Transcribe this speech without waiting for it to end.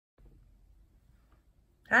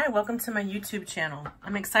Hi, welcome to my YouTube channel.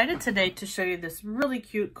 I'm excited today to show you this really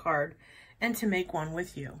cute card and to make one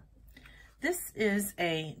with you. This is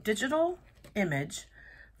a digital image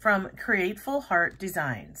from Createful Heart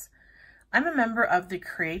Designs. I'm a member of the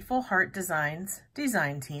Createful Heart Designs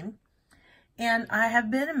design team, and I have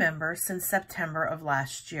been a member since September of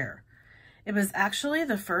last year. It was actually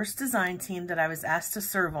the first design team that I was asked to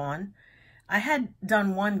serve on. I had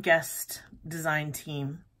done one guest design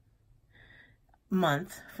team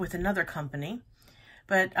month with another company,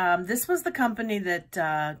 but this was the company that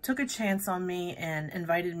took a chance on me and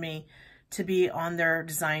invited me to be on their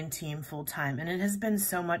design team full time, and it has been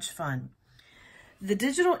so much fun. The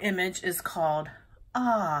digital image is called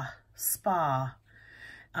Spa,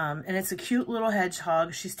 and it's a cute little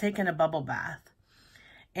hedgehog. She's taken a bubble bath,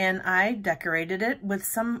 and I decorated it with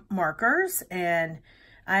some markers, and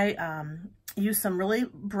I used some really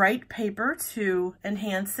bright paper to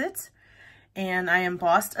enhance it. And I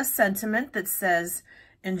embossed a sentiment that says,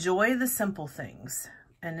 enjoy the simple things.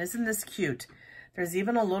 And isn't this cute? There's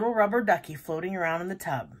even a little rubber ducky floating around in the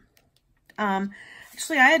tub.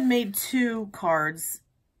 Actually, I had made two cards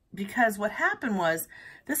because what happened was,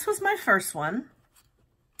 this was my first one.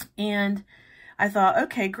 And I thought,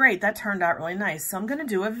 okay, great, that turned out really nice. So I'm going to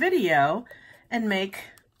do a video and make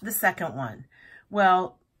the second one.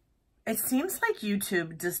 Well, it seems like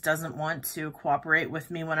YouTube just doesn't want to cooperate with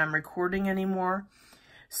me when I'm recording anymore.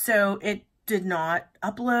 So it did not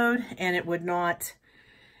upload, and it would not,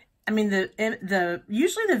 I mean,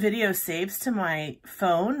 usually the video saves to my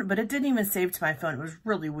phone, but it didn't even save to my phone. It was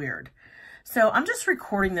really weird. So I'm just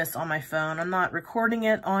recording this on my phone. I'm not recording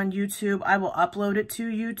it on YouTube. I will upload it to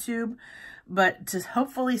YouTube, but to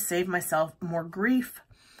hopefully save myself more grief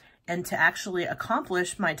and to actually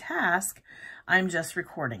accomplish my task, I'm just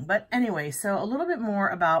recording. But anyway, so a little bit more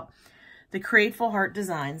about the Createful Heart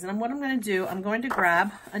Designs. And what I'm going to do, I'm going to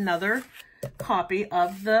grab another copy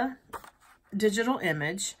of the digital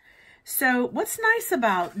image. So what's nice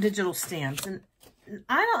about digital stamps, and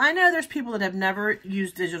I know there's people that have never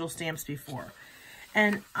used digital stamps before.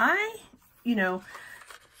 And I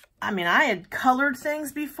had colored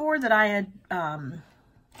things before that I had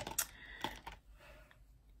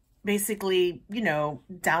basically,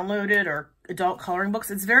 downloaded, or adult coloring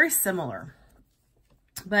books. It's very similar,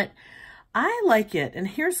 but I like it, and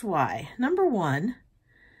here's why. Number one,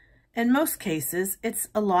 in most cases, it's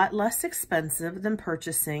a lot less expensive than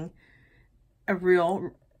purchasing a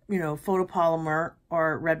real, photopolymer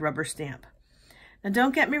or red rubber stamp. Now,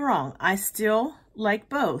 don't get me wrong, I still like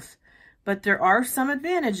both, but there are some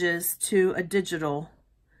advantages to a digital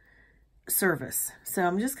service. So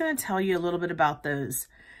I'm just going to tell you a little bit about those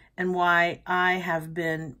and why I have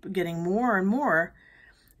been getting more and more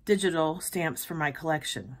digital stamps for my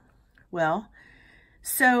collection. Well,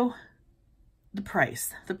 so the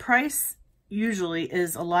price usually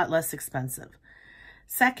is a lot less expensive.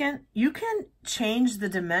 Second, you can change the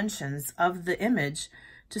dimensions of the image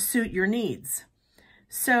to suit your needs.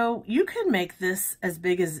 So you can make this as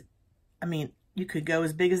big as, you could go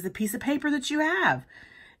as big as the piece of paper that you have,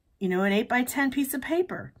 an 8x10 piece of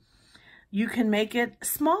paper. You can make it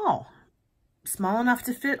small enough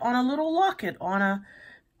to fit on a little locket, on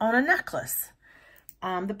a necklace.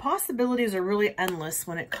 The possibilities are really endless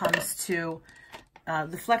when it comes to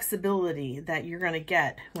the flexibility that you're going to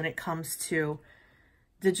get when it comes to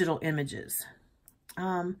digital images.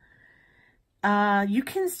 You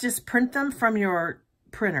can just print them from your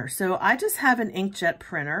printer. So I just have an inkjet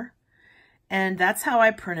printer, and that's how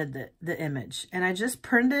I printed the image. And I just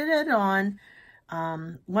printed it on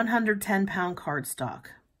 110-pound cardstock.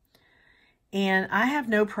 And I have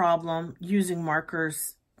no problem using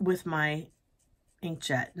markers with my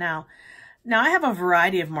inkjet. Now I have a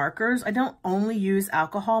variety of markers. I don't only use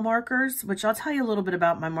alcohol markers, which I'll tell you a little bit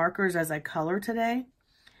about my markers as I color today.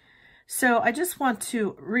 So I just want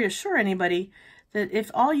to reassure anybody that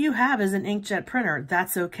if all you have is an inkjet printer,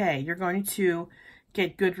 that's okay. You're going to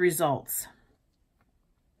get good results.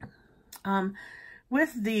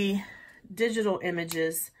 With the digital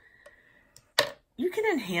images, you can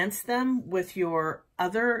enhance them with your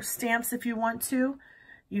other stamps if you want to.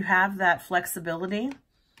 You have that flexibility.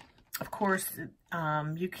 Of course,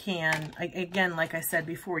 you can, again, like I said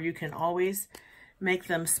before, you can always make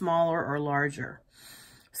them smaller or larger.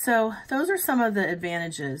 So those are some of the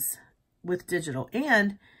advantages with digital.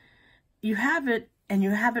 And you have it, and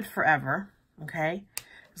you have it forever, okay?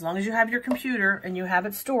 As long as you have your computer and you have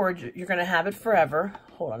it stored, you're going to have it forever.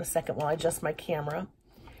 Hold on a second while I adjust my camera.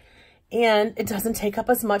 And it doesn't take up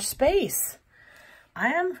as much space.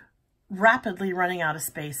 I am rapidly running out of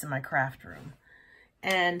space in my craft room.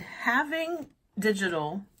 And having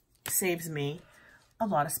digital saves me a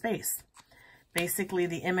lot of space. Basically,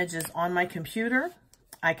 the image is on my computer.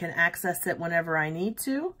 I can access it whenever I need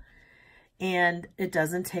to, and it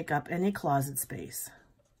doesn't take up any closet space.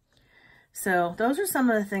 So those are some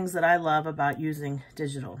of the things that I love about using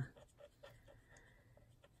digital.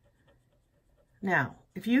 Now,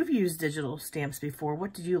 if you've used digital stamps before,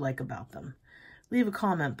 what did you like about them? Leave a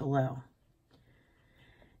comment below.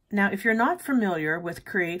 Now, if you're not familiar with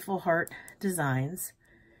Createful Heart Designs,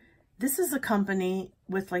 this is a company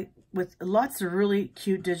with lots of really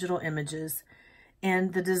cute digital images,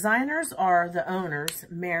 and the designers are the owners,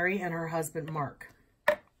 Mary and her husband, Mark.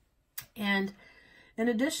 And in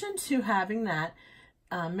addition to having that,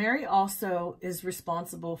 Mary also is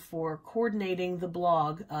responsible for coordinating the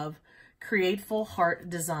blog of Createful Heart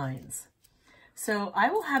Designs. So I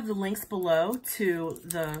will have the links below to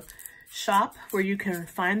the shop where you can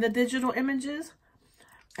find the digital images,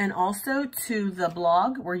 and also to the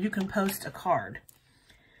blog where you can post a card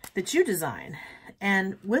that you design.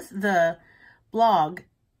 And with the blog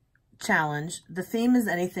challenge, the theme is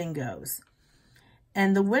anything goes.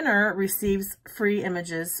 And the winner receives free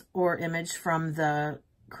images or image from the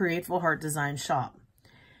Createful Heart Design shop.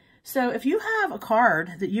 So if you have a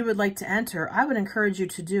card that you would like to enter, I would encourage you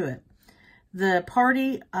to do it. The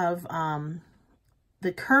party of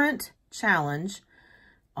the current challenge,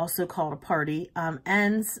 also called a party,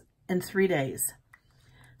 ends in 3 days.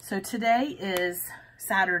 So today is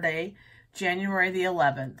Saturday, January the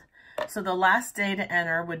 11th. So the last day to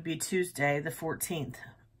enter would be Tuesday, the 14th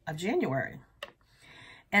of January.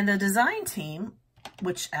 And the design team,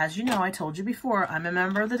 which, as you know, I told you before, I'm a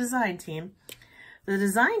member of the design team. The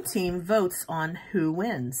design team votes on who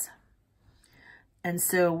wins. And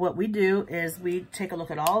so what we do is we take a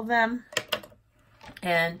look at all of them,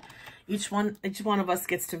 and each one of us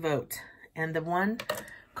gets to vote. And the one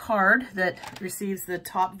card that receives the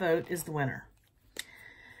top vote is the winner.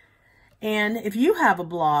 And if you have a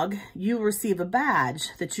blog, you receive a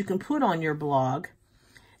badge that you can put on your blog,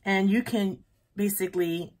 and you can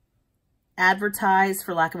basically advertise,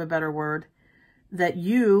 for lack of a better word, that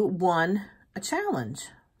you won a challenge.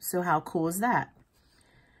 So how cool is that?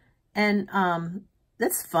 And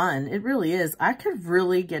that's fun. It really is. I could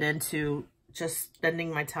really get into just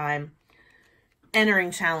spending my time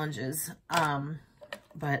entering challenges,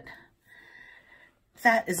 but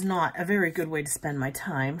that is not a very good way to spend my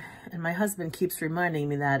time. And my husband keeps reminding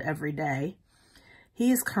me that every day.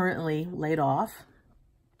 He is currently laid off.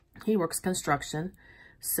 He works construction.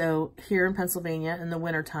 So here in Pennsylvania in the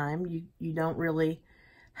wintertime, you don't really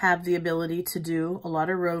have the ability to do a lot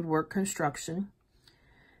of road work construction.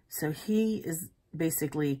 So he is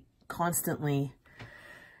basically constantly,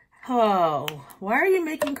 oh, why are you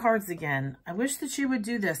making cards again? I wish that you would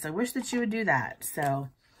do this. I wish that you would do that. So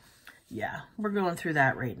yeah, we're going through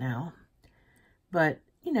that right now. But,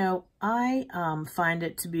 you know, I find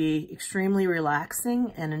it to be extremely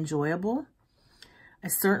relaxing and enjoyable. I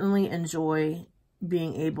certainly enjoy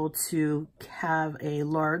being able to have a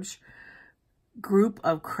large group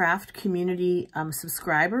of craft community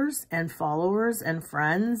subscribers and followers and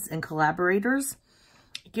friends and collaborators.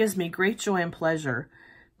 It gives me great joy and pleasure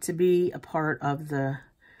to be a part of the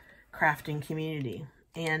crafting community.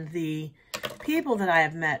 And the people that I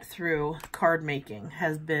have met through card making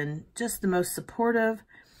has been just the most supportive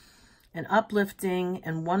and uplifting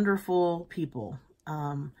and wonderful people.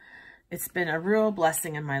 It's been a real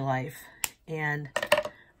blessing in my life, and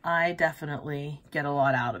I definitely get a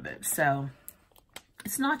lot out of it. So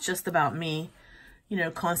it's not just about me, you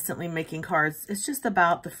know, constantly making cards. It's just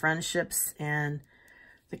about the friendships and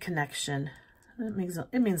the connection.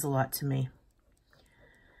 It means a lot to me.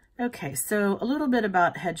 Okay, so a little bit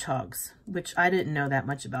about hedgehogs, which I didn't know that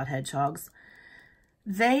much about hedgehogs.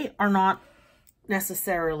 They are not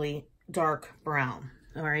necessarily dark brown,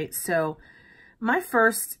 all right? So my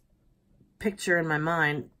first picture in my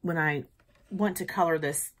mind when I went to color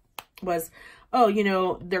this was, oh, you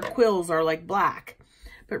know, their quills are like black.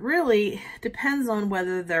 But really, depends on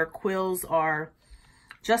whether their quills are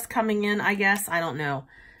just coming in, I guess. I don't know.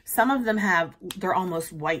 Some of them they're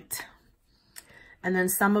almost white. And then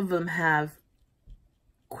some of them have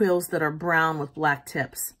quills that are brown with black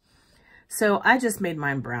tips. So I just made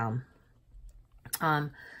mine brown.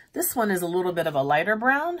 This one is a little bit of a lighter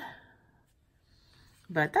brown,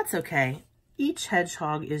 but that's okay. Each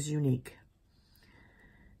hedgehog is unique.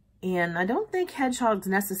 And I don't think hedgehogs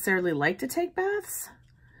necessarily like to take baths,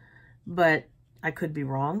 but I could be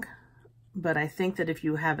wrong. But I think that if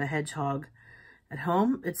you have a hedgehog at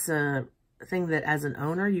home, it's a thing that as an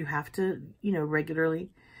owner, you have to, you know, regularly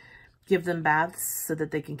give them baths so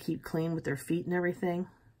that they can keep clean with their feet and everything.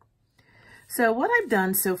 So what I've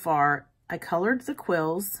done so far, I colored the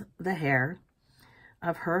quills, the hair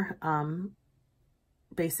of her,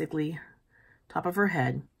 basically top of her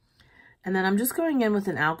head. And then I'm just going in with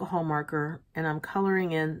an alcohol marker and I'm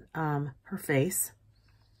coloring in her face.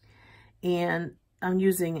 And I'm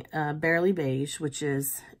using Barely Beige, which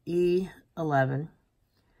is E11.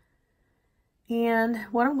 And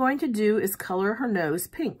what I'm going to do is color her nose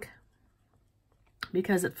pink.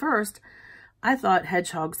 Because at first, I thought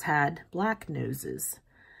hedgehogs had black noses.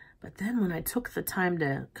 But then when I took the time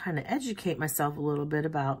to kind of educate myself a little bit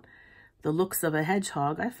about the looks of a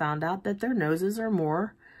hedgehog, I found out that their noses are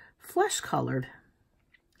more flesh colored.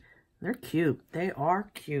 They're cute. They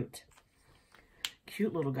are cute.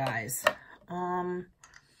 Cute little guys. I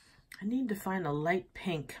need to find a light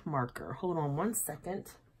pink marker. Hold on one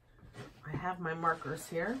second. I have my markers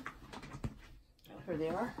here. Here they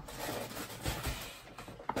are.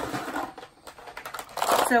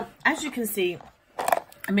 So as you can see,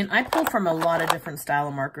 I mean, I pull from a lot of different style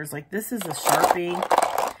of markers. Like this is a Sharpie.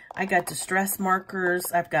 I got distress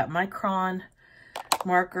markers. I've got micron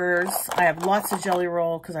markers. I have lots of Jelly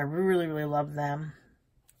Roll because I really, really love them.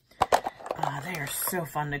 They are so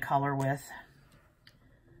fun to color with.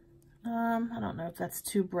 I don't know if that's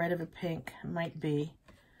too bright of a pink. It might be.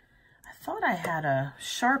 I thought I had a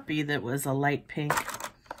Sharpie that was a light pink.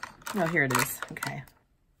 No, here it is. Okay.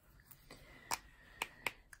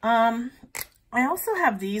 I also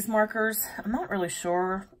have these markers. I'm not really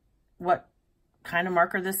sure what kind of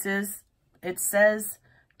marker this is. It says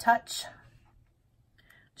Touch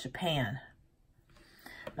Japan.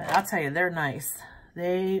 But I'll tell you, they're nice.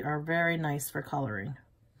 They are very nice for coloring.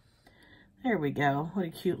 There we go. What a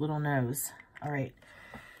cute little nose. All right.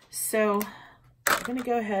 So I'm going to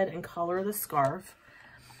go ahead and color the scarf.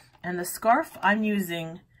 And the scarf, I'm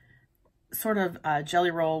using sort of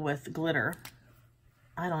Jelly Roll with glitter.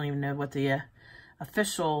 I don't even know what the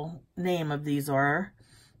official name of these are.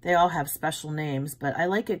 They all have special names, but I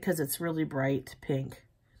like it because it's really bright pink.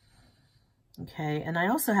 Okay, and I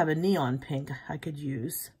also have a neon pink I could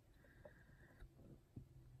use.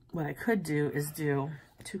 What I could do is do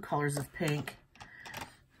 2 colors of pink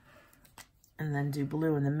and then do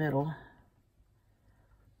blue in the middle.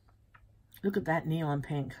 Look at that neon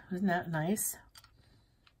pink. Isn't that nice?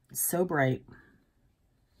 It's so bright.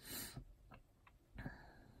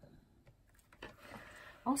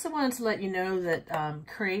 Also wanted to let you know that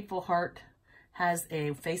Createful Heart has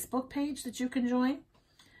a Facebook page that you can join.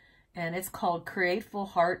 And it's called Createful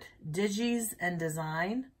Heart Digis and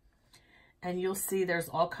Design. And you'll see there's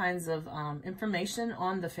all kinds of information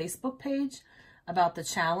on the Facebook page about the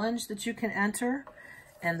challenge that you can enter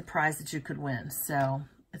and the prize that you could win. So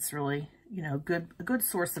it's really, you know, a good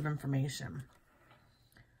source of information.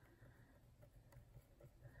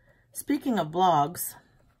 Speaking of blogs,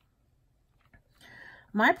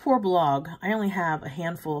 my poor blog, I only have a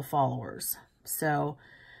handful of followers. So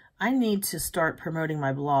I need to start promoting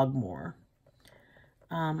my blog more.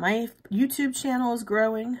 My YouTube channel is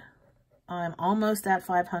growing. I'm almost at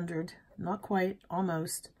 500. Not quite,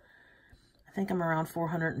 almost. I think I'm around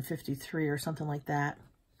 453 or something like that.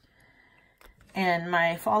 And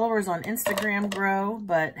my followers on Instagram grow,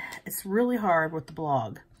 but it's really hard with the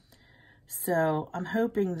blog. So I'm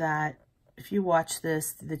hoping that if you watch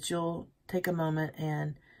this, that you'll take a moment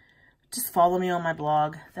and just follow me on my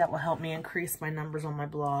blog. That will help me increase my numbers on my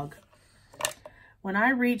blog. When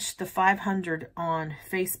I reach the 500 on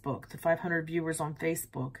Facebook, the 500 viewers on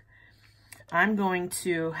Facebook, I'm going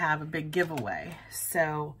to have a big giveaway.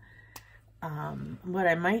 So what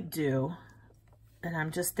I might do, and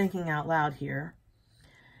I'm just thinking out loud here,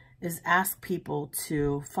 is ask people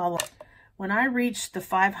to follow. When I reach the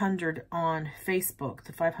 500 on Facebook,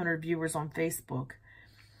 the 500 viewers on Facebook,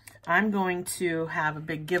 I'm going to have a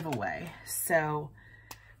big giveaway. So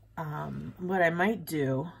what I might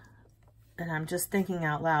do, and I'm just thinking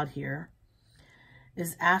out loud here,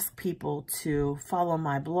 is ask people to follow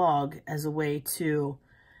my blog as a way to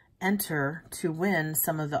enter to win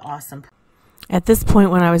some of the awesome. At this point,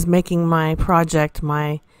 when I was making my project,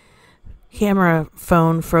 my camera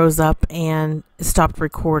phone froze up and stopped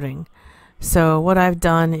recording. So what I've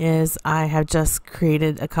done is I have just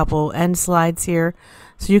created a couple end slides here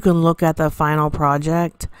so you can look at the final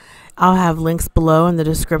project. I'll have links below in the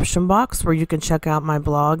description box where you can check out my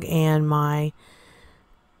blog and my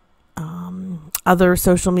other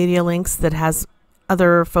social media links that has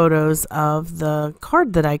other photos of the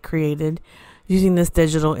card that I created using this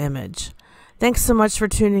digital image. Thanks so much for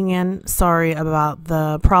tuning in. Sorry about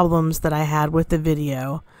the problems that I had with the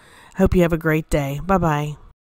video. Hope you have a great day. Bye-bye.